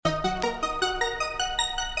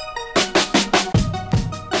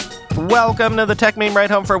Welcome to the Tech Meme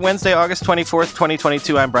Ride Home for Wednesday, August 24th,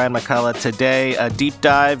 2022. I'm Brian McCullough. Today, a deep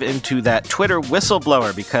dive into that Twitter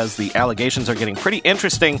whistleblower because the allegations are getting pretty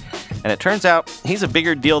interesting, and it turns out he's a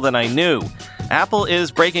bigger deal than I knew. Apple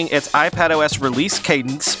is breaking its iPadOS release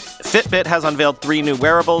cadence. Fitbit has unveiled 3 new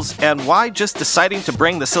wearables, and why just deciding to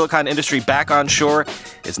bring the silicon industry back on shore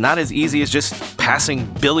is not as easy as just passing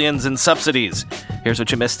billions in subsidies. Here's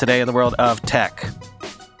what you missed today in the world of tech.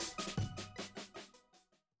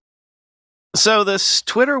 So this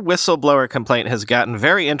Twitter whistleblower complaint has gotten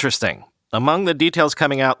very interesting. Among the details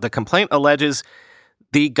coming out, the complaint alleges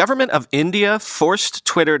the government of India forced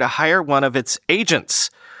Twitter to hire one of its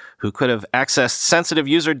agents who could have accessed sensitive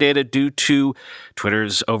user data due to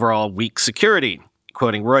Twitter's overall weak security,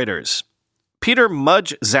 quoting Reuters. Peter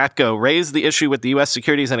Mudge Zatko raised the issue with the U.S.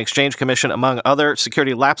 Securities and Exchange Commission, among other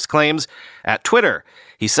security lapse claims, at Twitter.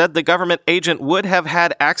 He said the government agent would have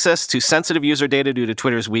had access to sensitive user data due to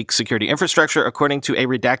Twitter's weak security infrastructure, according to a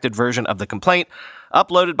redacted version of the complaint,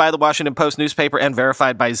 uploaded by the Washington Post newspaper and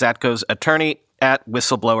verified by Zatko's attorney at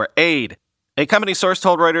Whistleblower Aid. A company source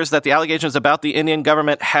told Reuters that the allegations about the Indian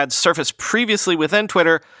government had surfaced previously within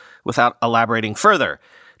Twitter without elaborating further.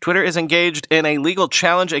 Twitter is engaged in a legal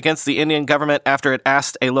challenge against the Indian government after it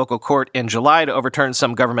asked a local court in July to overturn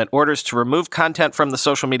some government orders to remove content from the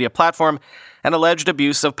social media platform and alleged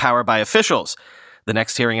abuse of power by officials. The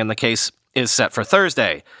next hearing in the case is set for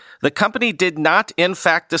Thursday. The company did not, in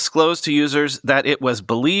fact, disclose to users that it was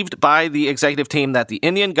believed by the executive team that the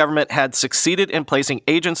Indian government had succeeded in placing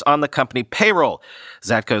agents on the company payroll,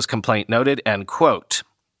 Zatko's complaint noted, end quote.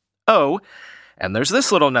 Oh, and there's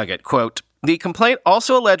this little nugget, quote, the complaint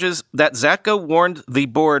also alleges that Zatko warned the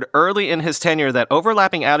board early in his tenure that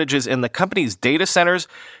overlapping outages in the company's data centers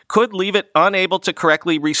could leave it unable to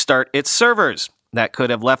correctly restart its servers. That could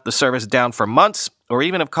have left the service down for months or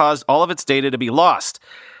even have caused all of its data to be lost.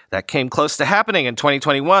 That came close to happening in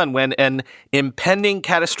 2021 when an impending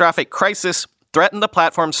catastrophic crisis threatened the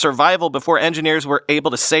platform's survival before engineers were able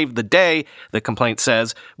to save the day, the complaint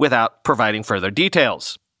says, without providing further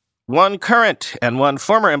details. One current and one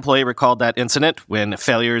former employee recalled that incident when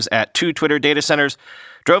failures at 2 Twitter data centers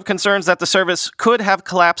drove concerns that the service could have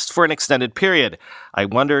collapsed for an extended period. I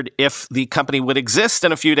wondered if the company would exist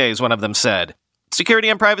in a few days, one of them said. Security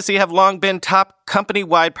and privacy have long been top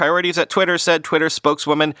company-wide priorities at Twitter, said Twitter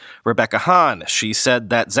spokeswoman Rebecca Hahn. She said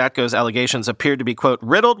that Zatko's allegations appeared to be, quote,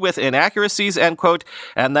 riddled with inaccuracies, end quote,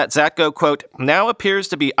 and that Zatko, quote, now appears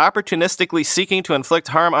to be opportunistically seeking to inflict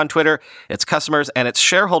harm on Twitter, its customers, and its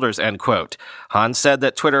shareholders, end quote. Hahn said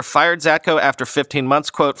that Twitter fired Zatko after 15 months,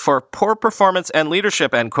 quote, for poor performance and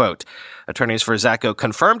leadership, end quote. Attorneys for Zatko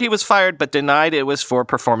confirmed he was fired, but denied it was for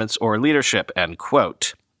performance or leadership, end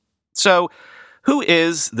quote. So, who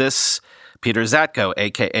is this Peter Zatko,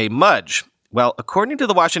 a.k.a. Mudge? Well, according to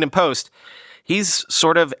the Washington Post, he's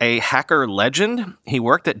sort of a hacker legend. He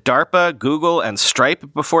worked at DARPA, Google, and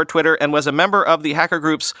Stripe before Twitter and was a member of the hacker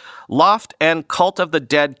groups Loft and Cult of the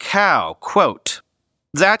Dead Cow. Quote,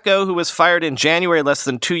 Zatko, who was fired in January less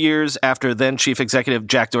than 2 years after then-chief executive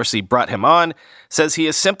Jack Dorsey brought him on, says he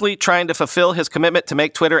is simply trying to fulfill his commitment to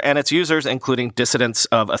make Twitter and its users, including dissidents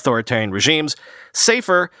of authoritarian regimes,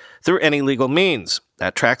 safer through any legal means.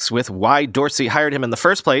 That tracks with why Dorsey hired him in the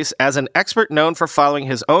first place as an expert known for following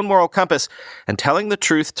his own moral compass and telling the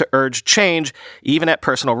truth to urge change, even at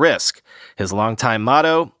personal risk. His longtime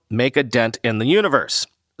motto, make a dent in the universe.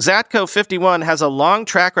 Zatko, 51, has a long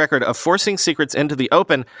track record of forcing secrets into the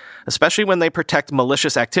open, especially when they protect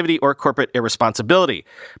malicious activity or corporate irresponsibility.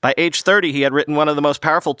 By age 30, he had written one of the most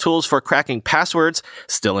powerful tools for cracking passwords,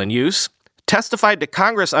 still in use, testified to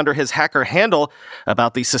Congress under his hacker handle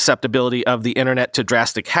about the susceptibility of the internet to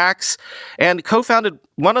drastic hacks, and co-founded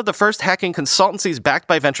one of the first hacking consultancies backed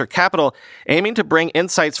by venture capital, aiming to bring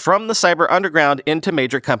insights from the cyber underground into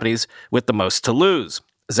major companies with the most to lose.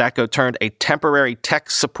 Zatko turned a temporary tech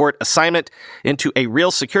support assignment into a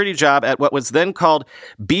real security job at what was then called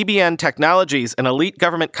BBN Technologies, an elite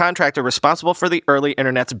government contractor responsible for the early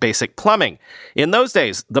internet's basic plumbing. In those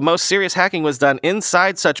days, the most serious hacking was done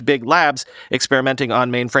inside such big labs, experimenting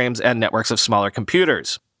on mainframes and networks of smaller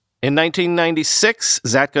computers. In 1996,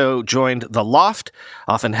 Zatko joined the Loft,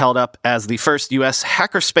 often held up as the first U.S.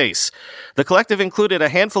 hackerspace. The collective included a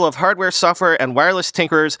handful of hardware, software, and wireless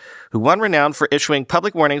tinkerers who won renown for issuing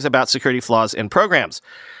public warnings about security flaws in programs.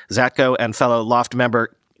 Zatko and fellow Loft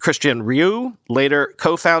member Christian Ryu, later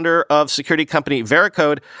co-founder of security company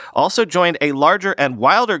Veracode, also joined a larger and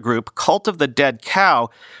wilder group, Cult of the Dead Cow,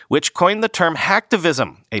 which coined the term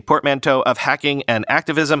hacktivism, a portmanteau of hacking and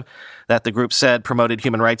activism that the group said promoted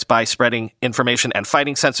human rights by spreading information and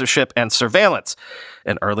fighting censorship and surveillance.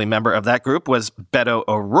 An early member of that group was Beto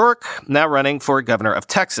O'Rourke, now running for governor of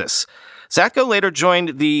Texas. Zatko later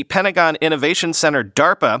joined the Pentagon Innovation Center,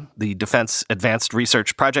 DARPA, the Defense Advanced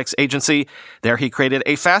Research Projects Agency. There he created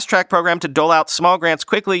a fast-track program to dole out small grants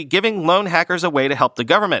quickly, giving lone hackers a way to help the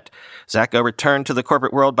government. Zatko returned to the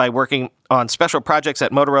corporate world by working on special projects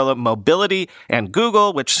at Motorola Mobility and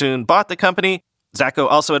Google, which soon bought the company. Zatko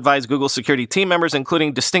also advised Google security team members,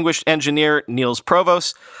 including distinguished engineer Niels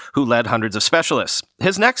Provos, who led hundreds of specialists.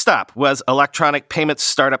 His next stop was electronic payments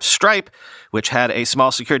startup Stripe, which had a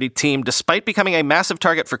small security team despite becoming a massive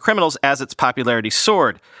target for criminals as its popularity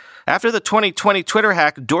soared. After the 2020 Twitter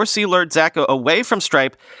hack, Dorsey lured Zatko away from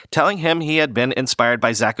Stripe, telling him he had been inspired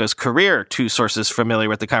by Zatko's career, two sources familiar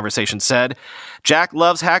with the conversation said. Jack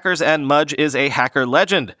loves hackers and Mudge is a hacker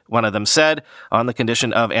legend, one of them said, on the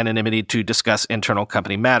condition of anonymity to discuss internal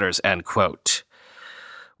company matters, end quote.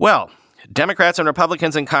 Well, Democrats and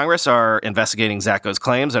Republicans in Congress are investigating Zatko's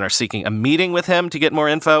claims and are seeking a meeting with him to get more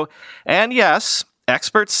info. And yes,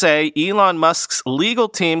 experts say Elon Musk's legal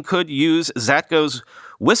team could use Zatko's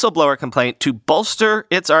whistleblower complaint to bolster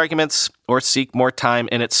its arguments or seek more time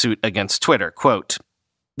in its suit against Twitter. Quote,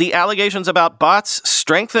 the allegations about bots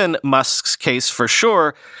strengthen Musk's case for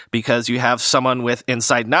sure because you have someone with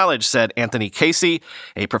inside knowledge, said Anthony Casey,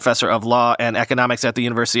 a professor of law and economics at the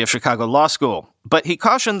University of Chicago Law School. But he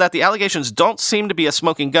cautioned that the allegations don't seem to be a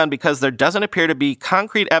smoking gun because there doesn't appear to be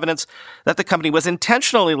concrete evidence that the company was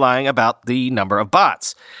intentionally lying about the number of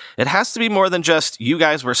bots. It has to be more than just, you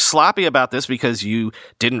guys were sloppy about this because you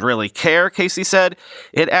didn't really care, Casey said.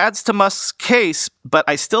 It adds to Musk's case, but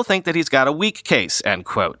I still think that he's got a weak case, end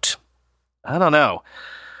quote. I don't know.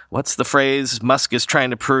 What's the phrase Musk is trying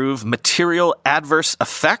to prove? Material adverse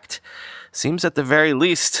effect? Seems at the very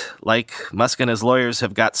least like Musk and his lawyers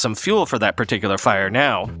have got some fuel for that particular fire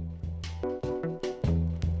now.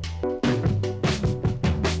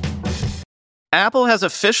 Apple has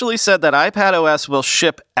officially said that iPadOS will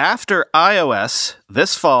ship after iOS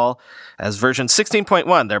this fall as version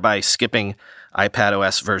 16.1, thereby skipping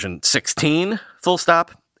iPadOS version 16, full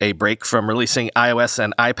stop, a break from releasing iOS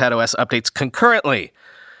and iPadOS updates concurrently,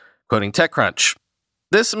 quoting TechCrunch.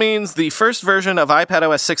 This means the first version of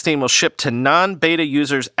iPadOS 16 will ship to non-beta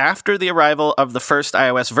users after the arrival of the first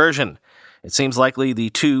iOS version. It seems likely the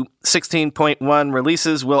two 16.1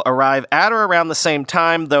 releases will arrive at or around the same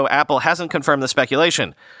time, though Apple hasn't confirmed the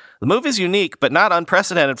speculation. The move is unique, but not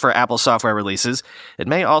unprecedented for Apple software releases. It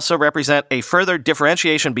may also represent a further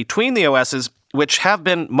differentiation between the OSs, which have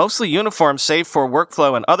been mostly uniform save for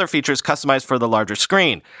workflow and other features customized for the larger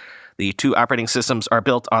screen. The two operating systems are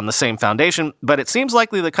built on the same foundation, but it seems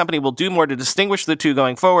likely the company will do more to distinguish the two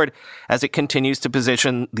going forward as it continues to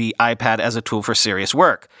position the iPad as a tool for serious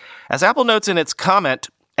work. As Apple notes in its comment,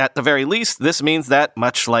 at the very least, this means that,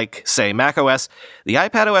 much like, say, macOS, the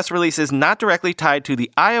iPadOS release is not directly tied to the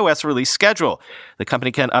iOS release schedule. The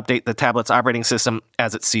company can update the tablet's operating system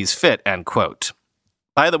as it sees fit, end quote.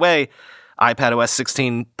 By the way,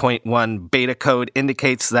 iPadOS 16.1 beta code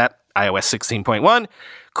indicates that iOS 16.1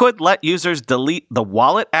 could let users delete the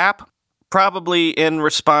Wallet app, probably in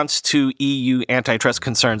response to EU antitrust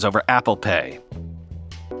concerns over Apple Pay.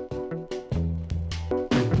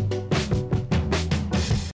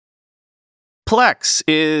 Plex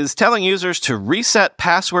is telling users to reset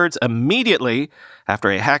passwords immediately after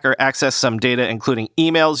a hacker accessed some data, including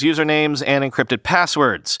emails, usernames, and encrypted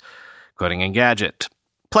passwords. Quoting Engadget.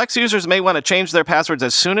 Plex users may want to change their passwords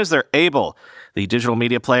as soon as they're able. The digital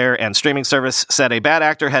media player and streaming service said a bad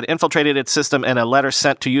actor had infiltrated its system in a letter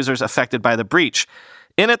sent to users affected by the breach.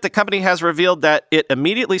 In it, the company has revealed that it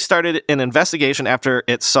immediately started an investigation after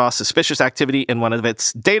it saw suspicious activity in one of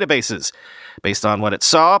its databases. Based on what it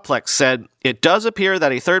saw, Plex said, it does appear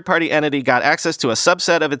that a third-party entity got access to a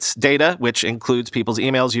subset of its data, which includes people's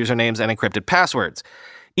emails, usernames, and encrypted passwords.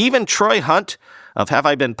 Even Troy Hunt of Have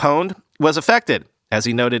I Been Pwned was affected. As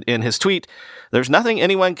he noted in his tweet, there's nothing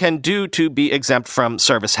anyone can do to be exempt from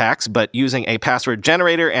service hacks, but using a password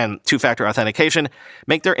generator and two-factor authentication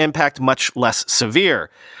make their impact much less severe.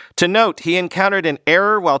 To note, he encountered an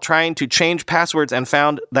error while trying to change passwords and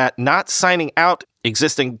found that not signing out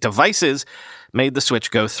existing devices made the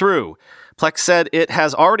switch go through. Plex said it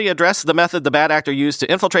has already addressed the method the bad actor used to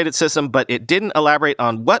infiltrate its system, but it didn't elaborate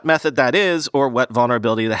on what method that is or what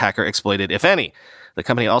vulnerability the hacker exploited, if any. The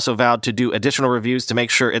company also vowed to do additional reviews to make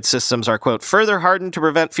sure its systems are, quote, further hardened to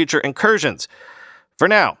prevent future incursions. For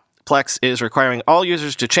now, Plex is requiring all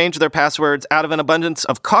users to change their passwords out of an abundance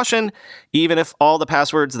of caution, even if all the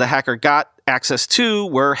passwords the hacker got access to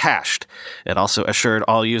were hashed. It also assured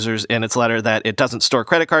all users in its letter that it doesn't store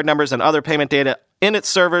credit card numbers and other payment data in its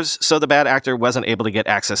servers, so the bad actor wasn't able to get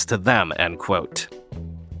access to them, end quote.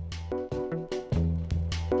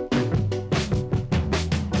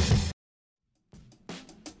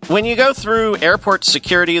 When you go through airport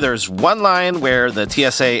security, there's one line where the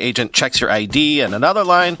TSA agent checks your ID and another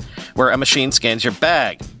line where a machine scans your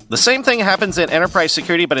bag. The same thing happens in enterprise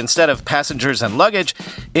security, but instead of passengers and luggage,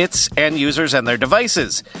 it's end users and their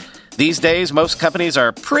devices. These days, most companies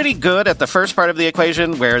are pretty good at the first part of the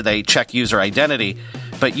equation where they check user identity,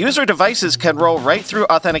 but user devices can roll right through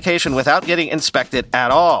authentication without getting inspected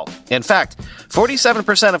at all. In fact,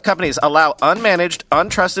 47% of companies allow unmanaged,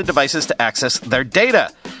 untrusted devices to access their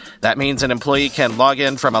data. That means an employee can log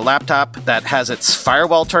in from a laptop that has its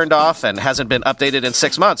firewall turned off and hasn't been updated in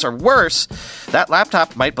 6 months. Or worse, that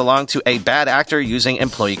laptop might belong to a bad actor using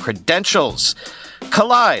employee credentials.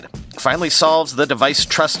 Collide finally solves the device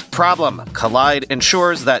trust problem. Collide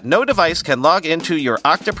ensures that no device can log into your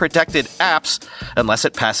Okta-protected apps unless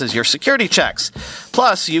it passes your security checks.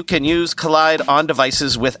 Plus, you can use Collide on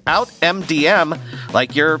devices without MDM,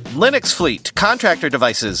 like your Linux fleet, contractor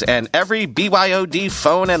devices, and every BYOD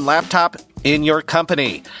phone and laptop in your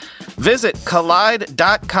company. Visit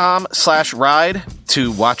collide.com/ride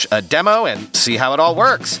to watch a demo and see how it all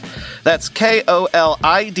works. That's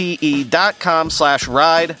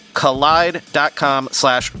KOLIDE.com/ride,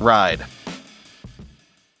 collide.com/ride.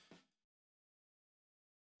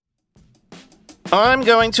 I'm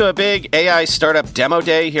going to a big AI startup demo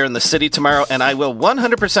day here in the city tomorrow, and I will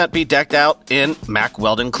 100% be decked out in Mack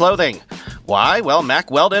Weldon clothing. Why? Well,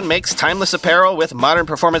 Mack Weldon makes timeless apparel with modern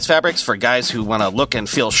performance fabrics for guys who want to look and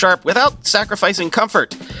feel sharp without sacrificing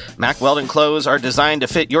comfort. Mack Weldon clothes are designed to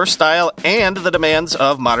fit your style and the demands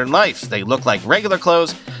of modern life. They look like regular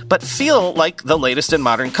clothes, but feel like the latest in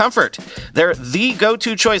modern comfort. They're the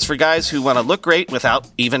go-to choice for guys who want to look great without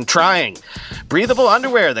even trying. Breathable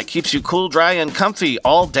underwear that keeps you cool, dry, and comfy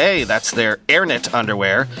all day. That's their AirKnit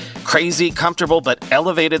underwear. Crazy, comfortable, but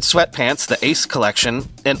elevated sweatpants, the Ace collection.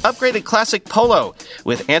 An upgraded classic polo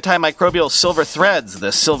with antimicrobial silver threads,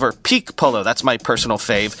 the Silver Peak polo. That's my personal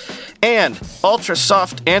fave. And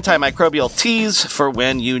ultra-soft antimicrobial tees for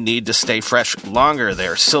when you need to stay fresh longer.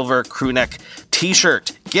 Their silver crewneck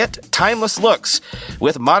t-shirt. Get timeless looks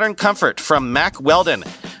with modern comfort from Mack Weldon.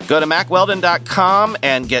 Go to MackWeldon.com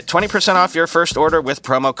and get 20% off your first order with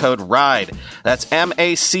promo code RIDE. That's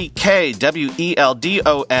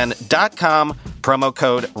MackWeldon.com, promo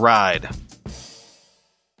code RIDE.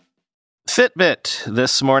 Fitbit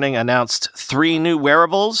this morning announced 3 new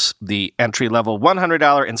wearables: the entry-level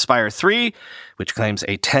 $100 Inspire 3, which claims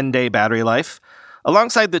a 10-day battery life,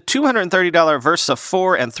 alongside the $230 Versa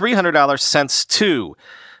 4 and $300 Sense 2,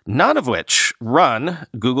 none of which run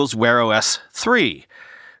Google's Wear OS 3.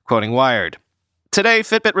 Quoting Wired. Today,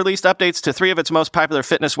 Fitbit released updates to 3 of its most popular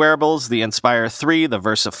fitness wearables, the Inspire 3, the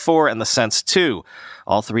Versa 4, and the Sense 2.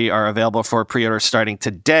 All 3 are available for pre-order starting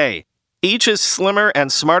today. Each is slimmer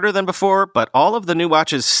and smarter than before, but all of the new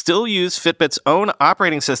watches still use Fitbit's own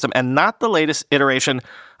operating system and not the latest iteration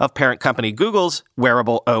of parent company Google's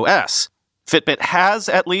wearable OS. Fitbit has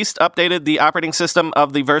at least updated the operating system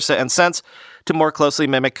of the Versa and Sense to more closely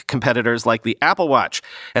mimic competitors like the Apple Watch.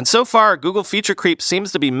 And so far, Google feature creep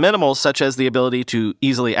seems to be minimal, such as the ability to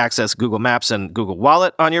easily access Google Maps and Google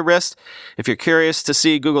Wallet on your wrist. If you're curious to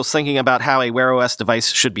see Google's thinking about how a Wear OS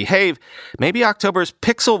device should behave, maybe October's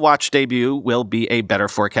Pixel Watch debut will be a better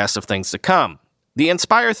forecast of things to come. The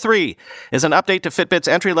Inspire 3 is an update to Fitbit's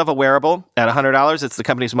entry-level wearable. At $100, it's the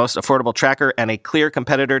company's most affordable tracker and a clear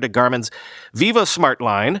competitor to Garmin's VivoSmart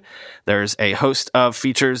line. There's a host of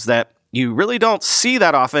features that you really don't see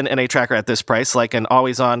that often in a tracker at this price, like an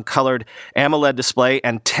always-on colored AMOLED display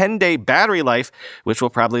and 10-day battery life, which will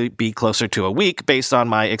probably be closer to a week based on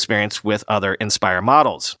my experience with other Inspire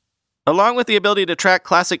models. Along with the ability to track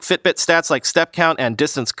classic Fitbit stats like step count and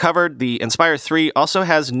distance covered, the Inspire 3 also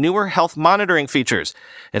has newer health monitoring features.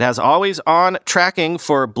 It has always-on tracking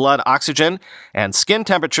for blood oxygen and skin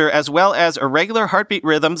temperature, as well as irregular heartbeat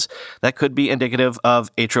rhythms that could be indicative of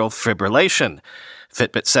atrial fibrillation.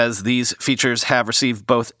 Fitbit says these features have received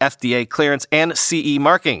both FDA clearance and CE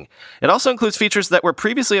marking. It also includes features that were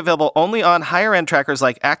previously available only on higher-end trackers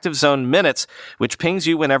like Active Zone Minutes, which pings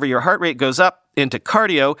you whenever your heart rate goes up into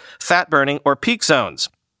cardio, fat burning, or peak zones.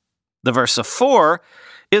 The Versa 4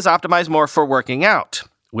 is optimized more for working out.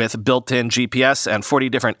 with built-in GPS and 40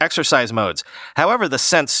 different exercise modes. However, the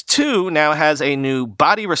Sense 2 now has a new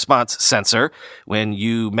body response sensor. When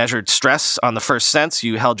you measured stress on the first Sense,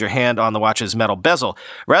 you held your hand on the watch's metal bezel.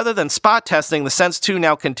 Rather than spot testing, the Sense 2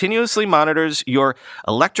 now continuously monitors your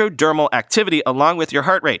electrodermal activity along with your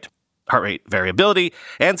heart rate variability,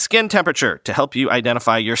 and skin temperature to help you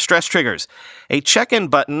identify your stress triggers. A check-in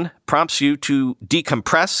button prompts you to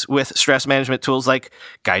decompress with stress management tools like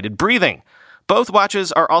guided breathing. Both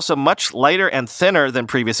watches are also much lighter and thinner than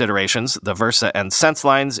previous iterations. The Versa and Sense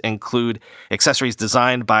lines include accessories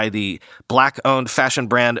designed by the Black-owned fashion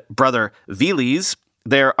brand Brother Veles.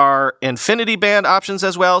 There are infinity band options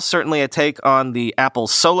as well, certainly a take on the Apple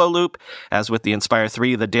Solo Loop. As with the Inspire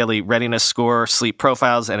 3, the daily readiness score, sleep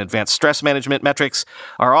profiles, and advanced stress management metrics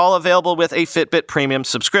are all available with a Fitbit Premium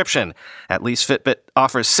subscription. At least Fitbit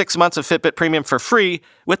offers 6 months of Fitbit Premium for free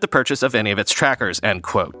with the purchase of any of its trackers, end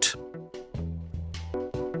quote.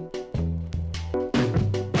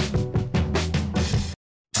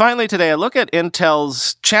 Finally today, a look at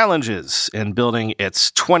Intel's challenges in building its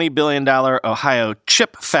 $20 billion Ohio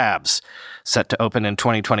chip fabs set to open in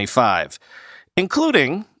 2025,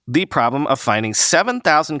 including the problem of finding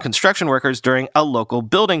 7,000 construction workers during a local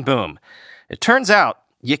building boom. It turns out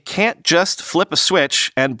you can't just flip a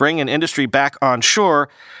switch and bring an industry back on shore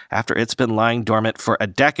after it's been lying dormant for a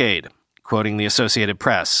decade, quoting the Associated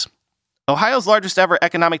Press. Ohio's largest ever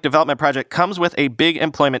economic development project comes with a big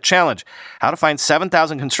employment challenge: how to find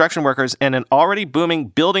 7,000 construction workers in an already booming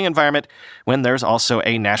building environment when there's also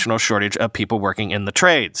a national shortage of people working in the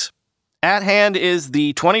trades. At hand is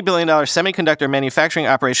the $20 billion semiconductor manufacturing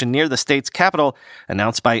operation near the state's capital,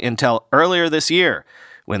 announced by Intel earlier this year.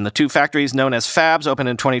 When the two factories known as fabs open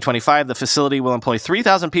in 2025, the facility will employ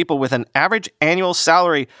 3,000 people with an average annual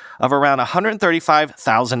salary of around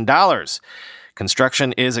 $135,000.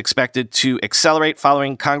 Construction is expected to accelerate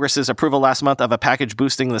following Congress's approval last month of a package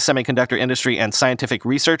boosting the semiconductor industry and scientific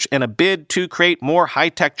research in a bid to create more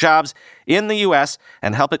high-tech jobs in the U.S.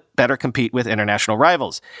 and help it better compete with international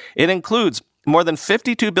rivals. It includes more than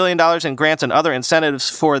 $52 billion in grants and other incentives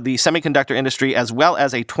for the semiconductor industry, as well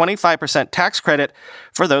as a 25% tax credit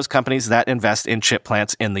for those companies that invest in chip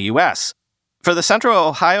plants in the U.S. For the Central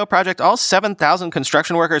Ohio project, all 7,000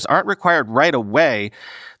 construction workers aren't required right away.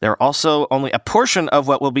 They're also only a portion of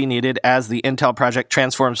what will be needed as the Intel project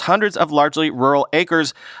transforms hundreds of largely rural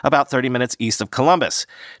acres about 30 minutes east of Columbus.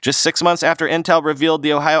 Just 6 months after Intel revealed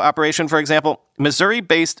the Ohio operation, for example,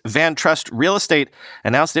 Missouri-based Van Trust Real Estate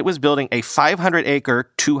announced it was building a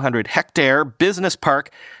 500-acre, 200-hectare business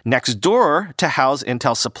park next door to house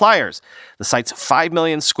Intel suppliers. The site's 5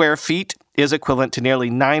 million square feet is equivalent to nearly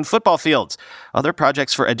 9 football fields. Other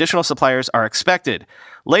projects for additional suppliers are expected.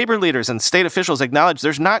 Labor leaders and state officials acknowledge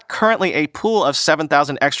there's not currently a pool of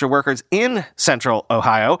 7,000 extra workers in Central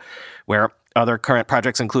Ohio, where other current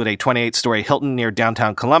projects include a 28-story Hilton near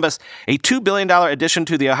downtown Columbus, a $2 billion addition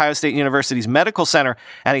to the Ohio State University's medical center,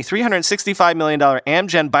 and a $365 million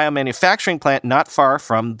Amgen biomanufacturing plant not far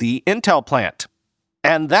from the Intel plant.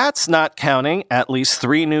 And that's not counting at least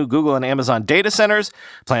 3 new Google and Amazon data centers,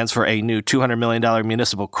 plans for a new $200 million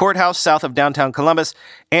municipal courthouse south of downtown Columbus,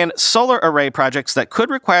 and solar array projects that could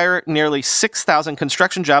require nearly 6,000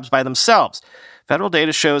 construction jobs by themselves. Federal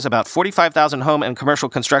data shows about 45,000 home and commercial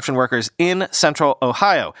construction workers in Central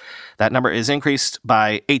Ohio. That number is increased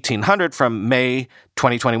by 1,800 from May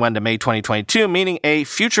 2021 to May 2022, meaning a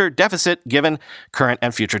future deficit given current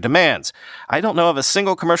and future demands. I don't know of a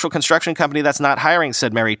single commercial construction company that's not hiring,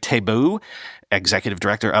 said Mary Tebu, executive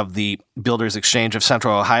director of the Builders Exchange of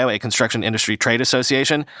Central Ohio, a construction industry trade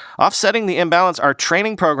association. Offsetting the imbalance are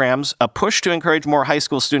training programs, a push to encourage more high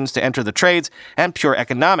school students to enter the trades, and pure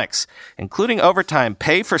economics. Including overtime,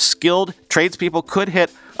 pay for skilled tradespeople could hit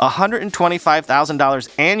 $125,000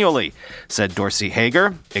 annually, said Dorsey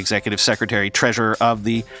Hager, executive secretary treasurer of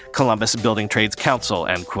the Columbus Building Trades Council,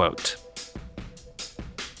 end quote.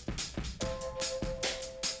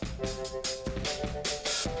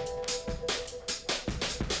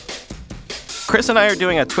 Chris and I are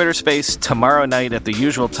doing a Twitter space tomorrow night at the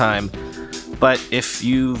usual time, but if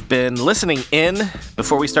you've been listening in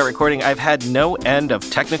before we start recording, I've had no end of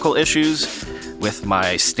technical issues with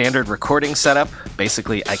my standard recording setup.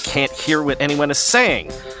 Basically, I can't hear what anyone is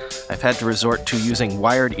saying. I've had to resort to using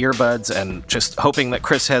wired earbuds and just hoping that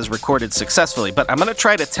Chris has recorded successfully. But I'm going to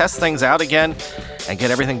try to test things out again and get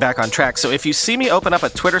everything back on track. So if you see me open up a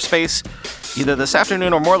Twitter space, either this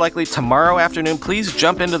afternoon or more likely tomorrow afternoon, please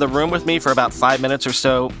jump into the room with me for about 5 minutes or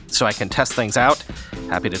so I can test things out.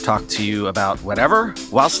 Happy to talk to you about whatever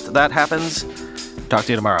whilst that happens. Talk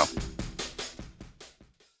to you tomorrow.